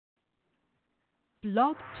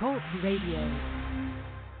Blog Talk Radio.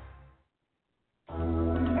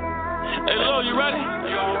 Hey, Lil, you ready?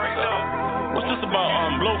 You already know. What's this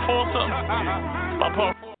about? Blow 4 or something? About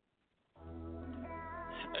part 4?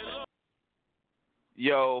 Hey, Lil.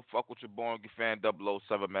 Yo, fuck with your boy, Angry Fan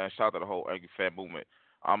 007, man. Shout out to the whole Angry Fan movement.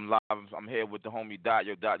 I'm live. I'm here with the homie Dot.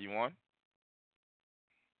 Yo, Dot, you on?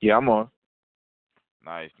 Yeah, I'm on.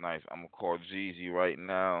 Nice. I'm going to call Jeezy right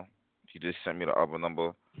now. He just sent me the other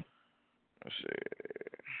number. Let's see.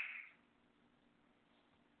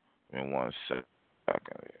 Give me 1 second.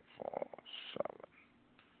 4, 7.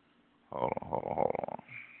 Hold on.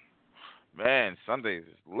 Man, Sundays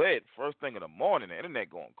is lit. First thing in the morning. The internet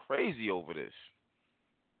going crazy over this.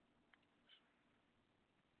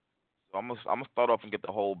 So I'm gonna start off and get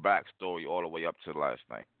the whole backstory all the way up to the last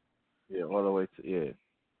night. Yeah, all the way to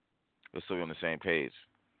Just so we're on the same page.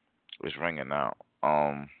 It's ringing now.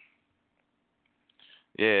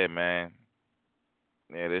 Yeah, man.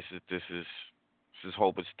 Yeah, this is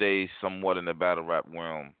hope it stays somewhat in the battle rap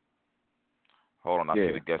realm. Hold on, I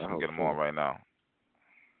see the guest. I'm getting them on right now.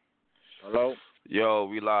 Hello? Yo,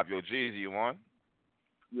 we live. Yo, Jeezy, you on?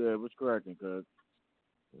 Yeah, what's cracking, cuz?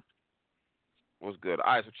 What's good?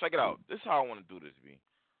 All right, so check it out. This is how I want to do this, B.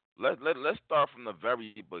 Let's start from the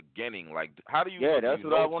very beginning. Like, how do you that's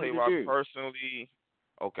what I wanted to do personally?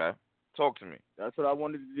 Okay, talk to me. That's what I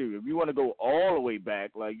wanted to do. If you want to go all the way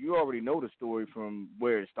back, like you already know the story from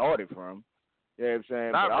where it started from. You know what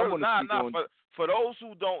I'm saying? For those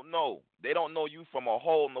who don't know, they don't know you from a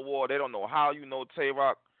hole in the wall. They don't know how you know Tay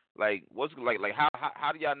Rock. Like, what's like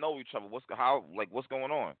how do y'all know each other? What's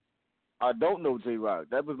going on? I don't know Tay Rock.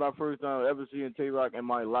 That was my first time ever seeing Tay Rock in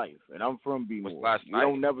my life, and I'm from B-More. Last night? You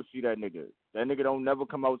don't never see that nigga. That nigga don't never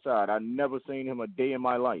come outside. I never seen him a day in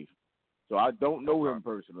my life, so I don't know him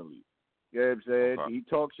personally. You know what I'm saying? Okay. He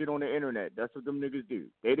talks shit on the internet. That's what them niggas do.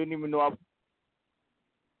 They didn't even know I was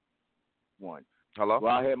one. Hello?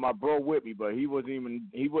 Well, I had my bro with me, but he wasn't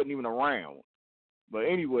even around. But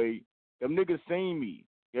anyway, them niggas seen me.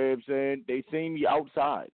 You know what I'm saying? They seen me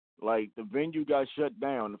outside. Like, the venue got shut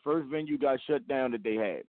down. The first venue got shut down that they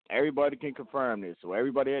had. Everybody can confirm this. So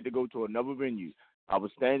everybody had to go to another venue. I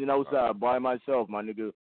was standing outside by myself, my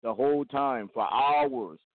nigga, the whole time for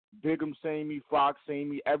hours. Bigum seen me, Fox seen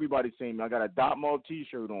me, everybody seen me. I got a Dot Mob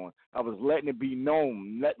t-shirt on. I was letting it be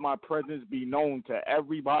known, let my presence be known to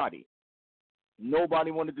everybody.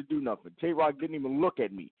 Nobody wanted to do nothing. Tay-Rock didn't even look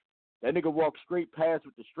at me. That nigga walked straight past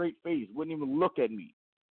with a straight face, wouldn't even look at me.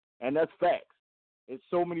 And that's facts. There's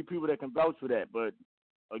so many people that can vouch for that. But,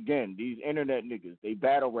 again, these internet niggas, they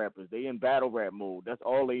battle rappers. They in battle rap mode. That's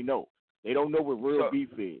all they know. They don't know what real beef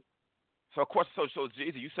is. So,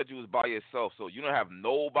 Jeezy, you said you was by yourself, so you don't have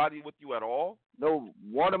nobody with you at all? No,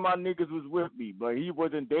 one of my niggas was with me, but he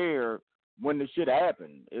wasn't there when the shit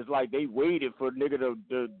happened. It's like they waited for nigga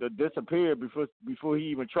to disappear before he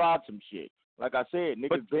even tried some shit. Like I said,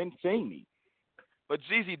 niggas been seeing me. But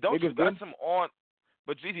Jeezy, don't you got some on?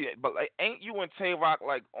 But Jeezy, like, ain't you and Tay Rock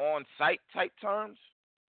like on site type terms?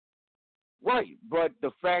 Right, but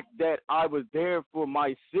the fact that I was there for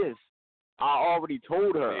my sis, I already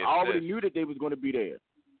told her. I already knew that they was going to be there.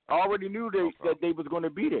 I already knew that they was going to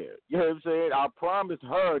be there. You know what I'm saying? I promised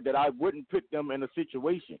her that I wouldn't put them in a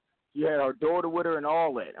situation. She had her daughter with her and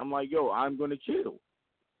all that. I'm like, yo, I'm going to chill.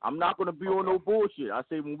 I'm not going to be on no bullshit. I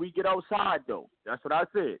said, when we get outside, though, that's what I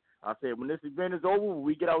said. I said, when this event is over, when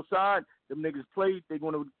we get outside, them niggas play, they're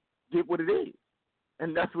going to get what it is.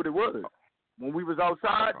 And that's what it was. When we was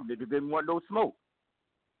outside, niggas didn't want no smoke.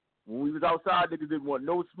 When we was outside, niggas didn't want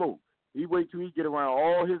no smoke. He wait till he get around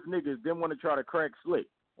all his niggas, then want to try to crack slick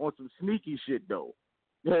on some sneaky shit, though.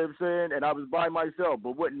 You know what I'm saying? And I was by myself,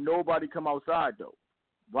 but wouldn't nobody come outside, though?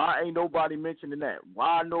 Why ain't nobody mentioning that?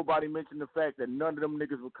 Why nobody mentioning the fact that none of them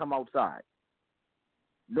niggas would come outside?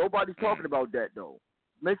 Nobody's talking about that, though.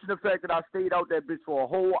 Mention the fact that I stayed out that bitch for a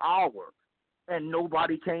whole hour and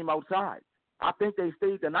nobody came outside. I think they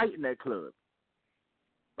stayed the night in that club.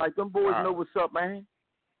 Like, them boys know what's up, man.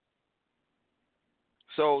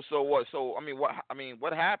 So what?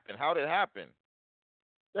 What happened? How did it happen?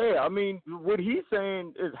 Yeah, I mean, what he's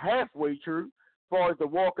saying is halfway true as far as the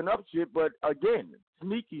walking up shit, but again,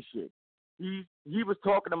 sneaky shit. He was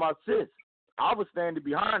talking to my sis. I was standing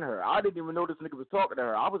behind her. I didn't even know this nigga was talking to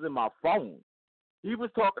her. I was in my phone. He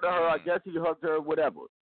was talking to her. I guess he hugged her, whatever.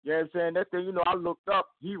 You know what I'm saying? That thing, I looked up.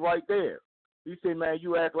 He right there. He said, man,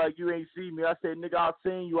 you act like you ain't seen me. I said, nigga, I've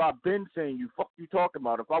seen you. I've been seeing you. Fuck you talking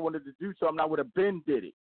about? If I wanted to do something, I would have been did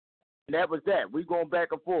it. And that was that. We going back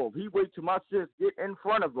and forth. He wait till my sis get in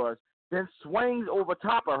front of us, then swings over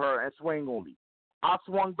top of her and swing on me. I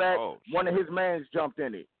swung back. One of his mans jumped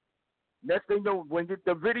in it. Next thing you know, when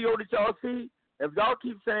the video that y'all see, If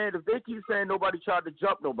they keep saying nobody tried to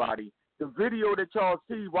jump nobody, the video that y'all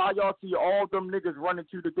see, why y'all see all them niggas running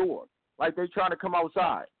to the door like they trying to come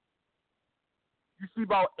outside? You see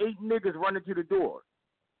about 8 niggas running to the door,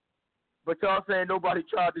 but y'all saying nobody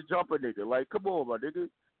tried to jump a nigga. Like, come on, my nigga.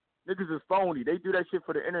 Niggas is phony. They do that shit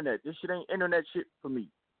for the internet. This shit ain't internet shit for me.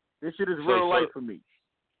 This shit is real life for me.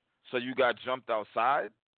 So you got jumped outside?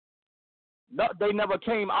 No, they never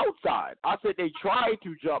came outside. I said they tried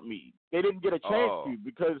to jump me. They didn't get a chance to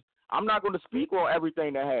because I'm not going to speak on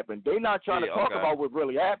everything that happened. They not trying to talk about what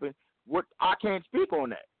really happened. I can't speak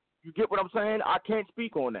on that. You get what I'm saying? I can't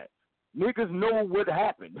speak on that. Niggas know what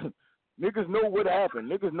happened. Niggas know what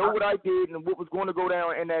happened. Niggas know what I did and what was going to go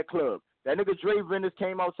down in that club. That nigga Dre Venice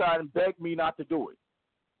came outside and begged me not to do it.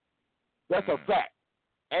 That's a fact.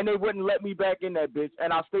 And they wouldn't let me back in that bitch,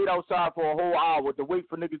 and I stayed outside for a whole hour to wait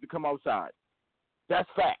for niggas to come outside. That's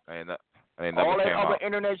fact. All that other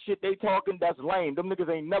internet shit they talking, that's lame. Them niggas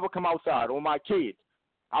ain't never come outside on my kids.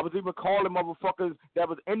 I was even calling motherfuckers that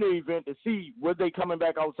was in the event to see were they coming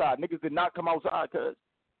back outside. Niggas did not come outside, cuz.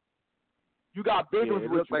 You got big ones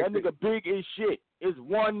with you. That nigga big as shit. It's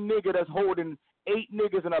one nigga that's holding 8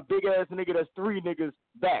 niggas and a big-ass nigga that's 3 niggas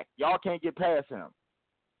back. Y'all can't get past him.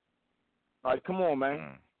 Like, come on,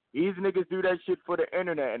 man. These niggas do that shit for the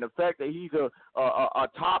internet, and the fact that he's a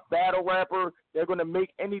top battle rapper, they're going to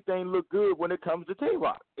make anything look good when it comes to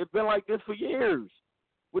Tay-Rock. It's been like this for years.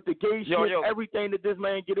 With the gay shit, everything that this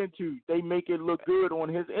man get into, they make it look good on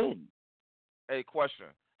his end. Hey, question.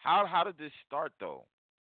 How did this start, though?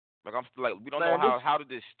 We don't know how did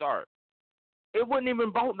this start? It wasn't even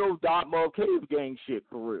about no Dot Mob Cave Gang shit,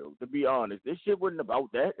 for real, to be honest. This shit wasn't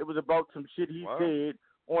about that. It was about some shit he said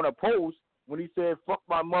on a post when he said, fuck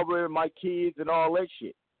my mother and my kids and all that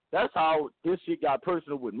shit. That's how this shit got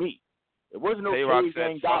personal with me. It wasn't no Cave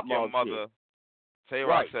Gang Dot Mob shit.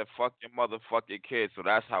 Tay-Rock said, fuck your mother, fuck your kids, so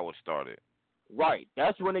that's how it started. Right.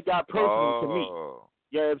 That's when it got personal to me.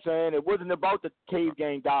 You know what I'm saying? It wasn't about the Cave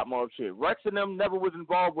Gang Dot Mob shit. Rex and them never was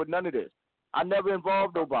involved with none of this. I never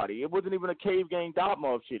involved nobody. It wasn't even a Cave Gang Dot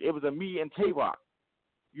Mob shit. It was a me and Tay-Rock.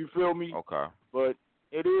 You feel me? Okay. But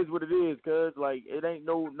it is what it is, cuz, like, it ain't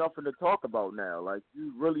nothing to talk about now. Like,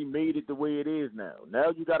 you really made it the way it is now. Now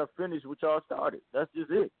you got to finish what y'all started. That's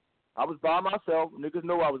just it. I was by myself. Niggas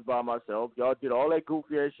know I was by myself. Y'all did all that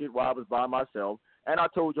goofy-ass shit while I was by myself. And I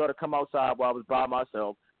told y'all to come outside while I was by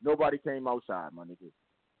myself. Nobody came outside, my niggas.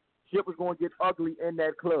 Shit was going to get ugly in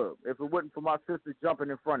that club if it wasn't for my sister jumping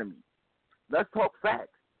in front of me. Let's talk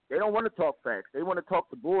facts. They don't want to talk facts. They want to talk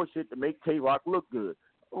the bullshit to make Tay-Rock look good.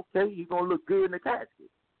 Okay, he's going to look good in the casket.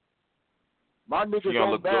 My niggas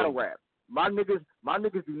don't battle rap. My niggas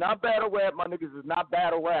do not battle rap. My niggas is not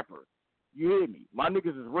battle rappers. You hear me? My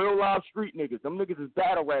niggas is real live street niggas. Them niggas is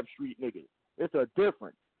battle rap street niggas. It's a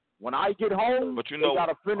difference. When I get home, they got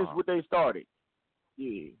to finish what they started.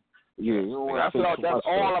 Yeah. That's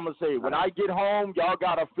all I'm going to say. When I get home, y'all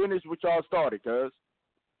got to finish what y'all started, cuz.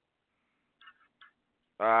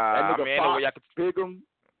 That nigga Fox, Bigum.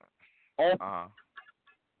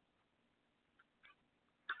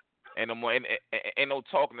 Ain't no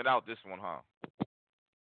talking it out this one, huh?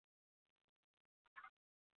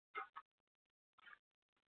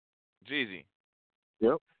 Jeezy.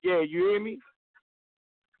 Yep. Yeah, you hear me?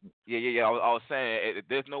 Yeah. I was saying,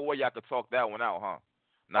 there's no way y'all could talk that one out, huh?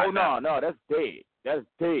 No, that's dead. That's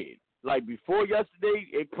dead. Like, before yesterday,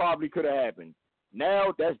 it probably could have happened.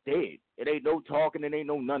 Now, that's dead. It ain't no talking, it ain't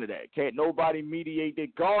no none of that. Can't nobody mediate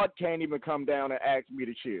that. God can't even come down and ask me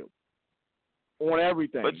to chill. On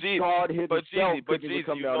everything. But Jeezy, God himself couldn't even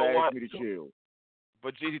come down and ask me to chill.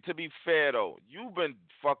 But Jeezy, to be fair though, you've been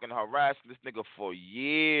fucking harassing this nigga for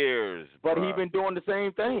years. But bruh. he been doing the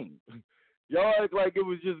same thing. Y'all act like it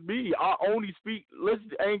was just me. I only speak. Listen,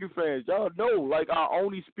 Angry fans, y'all know, like, I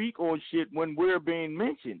only speak on shit when we're being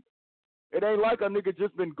mentioned. It ain't like a nigga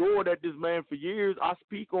just been going at this man for years. I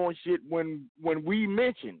speak on shit when we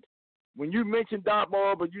mentioned. When you mention Dot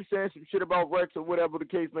Mob or you saying some shit about Rex or whatever the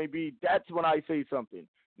case may be, that's when I say something.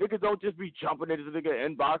 Niggas don't just be jumping into the nigga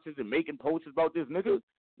inboxes and making posts about this nigga.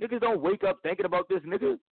 Niggas don't wake up thinking about this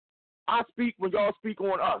nigga. I speak when y'all speak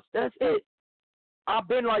on us. That's it. I've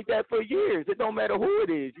been like that for years. It don't matter who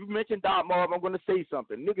it is. You mentioned Dot Mob, I'm going to say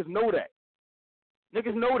something. Niggas know that.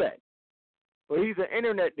 Niggas know that. But he's an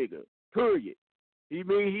internet nigga, period. He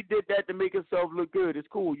did that to make himself look good. It's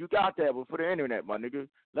cool. You got that, but for the internet, my nigga.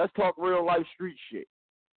 Let's talk real life street shit.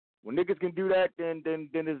 When niggas can do that, then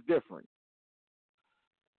it's different.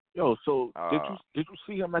 Yo, so did you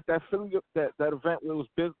see him at that Philly that event where it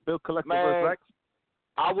was Bill Collector versus Rex?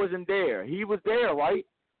 I wasn't there. He was there, right?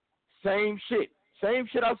 Same shit. Same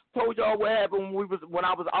shit I told y'all what happened when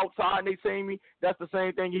I was outside and they seen me. That's the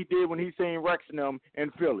same thing he did when he seen Rex and them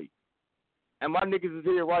in Philly. And my niggas is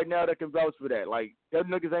here right now that can vouch for that. Like, them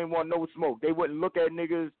niggas ain't want no smoke. They wouldn't look at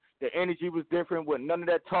niggas. The energy was different with none of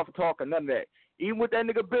that tough talk or none of that. Even with that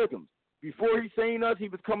nigga Bigums. Before he seen us, he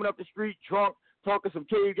was coming up the street drunk, talking some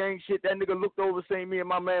cave gang shit. That nigga looked over, seen me and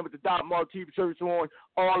my man with the Doc Martini shirts on.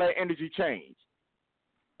 All that energy changed.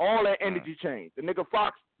 All that energy changed. The nigga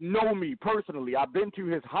Fox know me personally. I've been to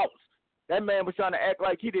his house. That man was trying to act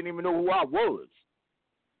like he didn't even know who I was.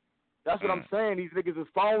 That's what I'm saying. These niggas is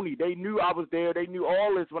phony. They knew I was there. They knew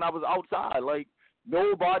all this when I was outside. Like,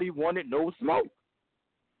 nobody wanted no smoke.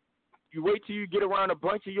 You wait till you get around a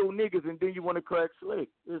bunch of your niggas and then you want to crack slick.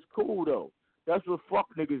 It's cool, though. That's what fuck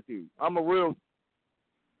niggas do. I'm a real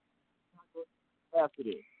after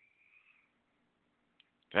this.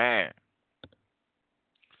 Damn.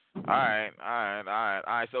 All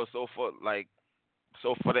right. So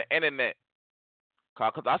for the internet,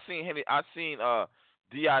 cause I seen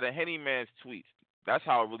D.I. the Henny Man's tweets. That's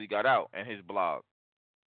how it really got out in his blog.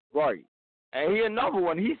 Right. And he another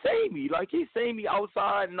one. He seen me. Like, he seen me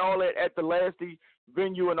outside and all that at the last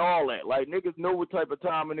venue and all that. Like, niggas know what type of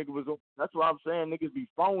time a nigga was on. That's why I'm saying niggas be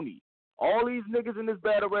phony. All these niggas in this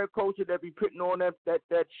battle rap culture that be putting on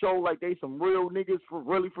that show like they some real niggas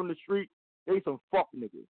really from the street, they some fuck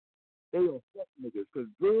niggas. They are fuck niggas. Because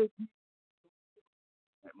real beef,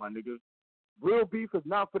 my niggas, real beef is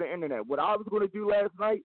not for the internet. What I was going to do last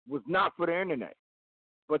night was not for the internet.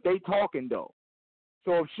 But they talking, though.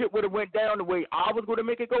 So if shit would have went down the way I was going to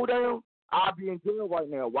make it go down, I'd be in jail right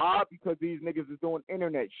now. Why? Because these niggas is doing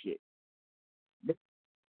internet shit.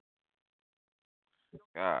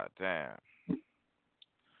 God damn.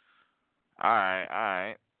 All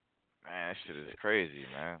right. Man, that shit is crazy,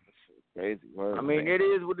 man. Crazy word. I mean, it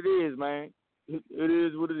is what it is, man. It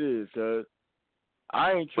is what it is, cuz.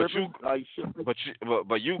 I ain't tripping.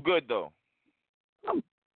 But you good, though.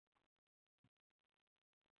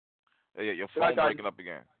 Yeah, your phone breaking up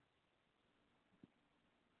again.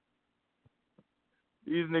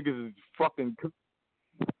 These niggas is fucking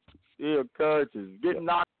coaches getting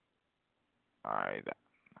knocked. All right,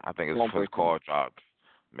 I think it's call dropped.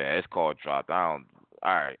 Man, it's call dropped. All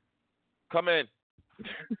right, come in.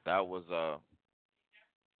 That was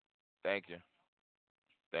Thank you.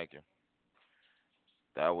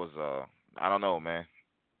 That was I don't know, man.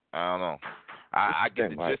 I don't know. I get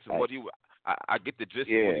the gist of what he. I get the gist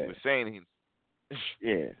of what he was saying.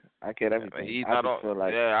 I get everything. He's not on.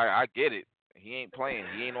 I get it. He ain't playing.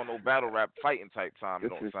 He ain't on no battle rap fighting type time. It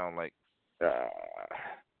don't sound like.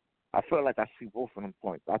 I feel like I see both of them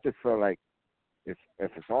points. I just feel like if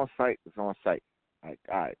it's on site, it's on site. Like,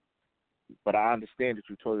 all right. But I understand that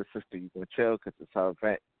you told your sister you're going to chill because it's her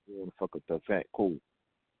event. You want to fuck with the event. Cool.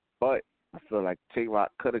 But I feel like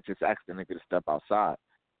Tay-Rock could have just asked the nigga to step outside.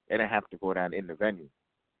 They didn't have to go down in the venue.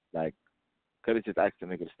 Like, could have just asked the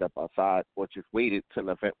nigga to step outside or just waited till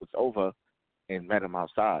the event was over and met him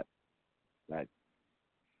outside. Like,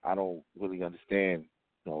 I don't really understand,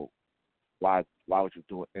 why would you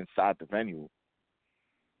do it inside the venue?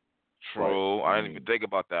 True. I didn't even think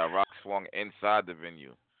about that. Rock swung inside the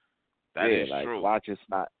venue. That is true. Why just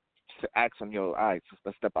not ask him, all right, just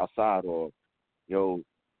let's step outside, or, all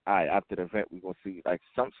right, after the event, we're going to see, like,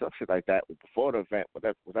 some shit like that before the event,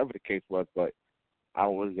 whatever the case was, but I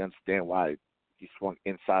don't really understand why he swung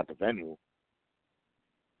inside the venue.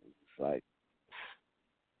 It's like,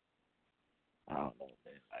 I don't know,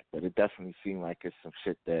 man. Like, but it definitely seemed like it's some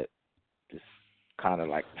shit that just kind of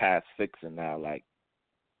like past fixing now. Like,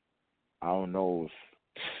 I don't know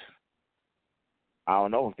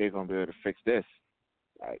if they're gonna be able to fix this.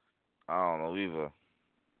 Like, I don't know either.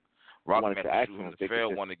 Rockman shoot the fair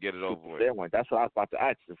one to get it over with. That's what I was about to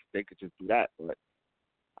ask, if they could just do that. But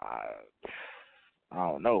I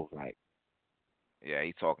don't know. Like, yeah,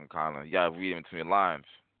 he talking kind of. You gotta read him between the lines.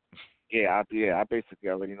 I basically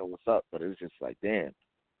already know what's up, but it's just like, damn.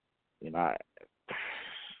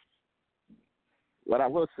 What I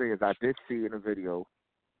will say is I did see in the video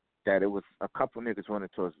that it was a couple niggas running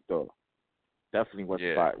towards the door. Definitely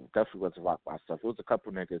wasn't rock by stuff. It was a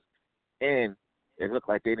couple niggas, and it looked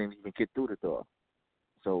like they didn't even get through the door.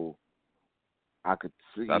 So I could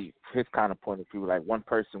see his kind of point of view. Like, one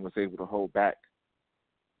person was able to hold back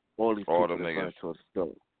all these people running towards the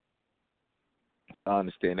door. I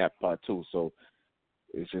understand that part too. So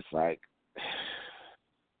it's just like,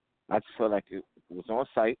 I just feel like it was on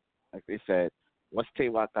site. Like they said, once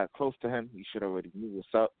Tay-Rock got close to him, he should already knew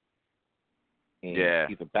what's up. And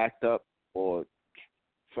either backed up or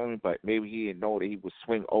something, but maybe he didn't know that he would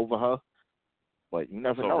swing over her. But you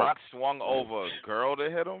never know. So Rock swung over a girl to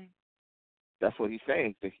hit him? that's what he's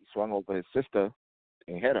saying. That he swung over his sister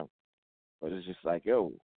and hit him. But it's just like,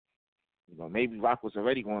 yo, maybe Rock was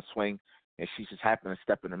already going to swing, and she just happened to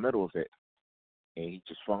step in the middle of it, and he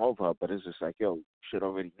just swung over her. But it's just like, yo, you should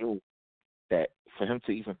already knew that for him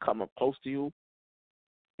to even come up close to you,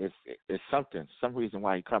 it's some reason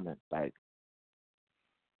why he coming. Like,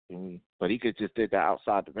 but he could just did that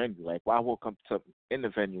outside the venue. Like, why would come to in the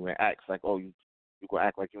venue and act like, oh, you gonna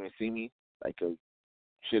act like you didn't see me? Like, you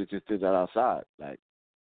should have just did that outside. Like,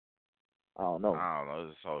 I don't know.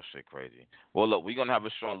 This whole shit crazy. Well, look, we're gonna have a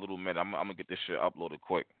show in a little minute. I'm gonna get this shit uploaded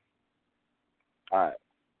quick. All right.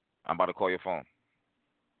 I'm about to call your phone.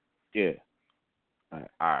 Yeah. All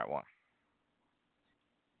right, one.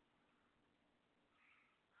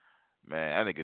 Man, that nigga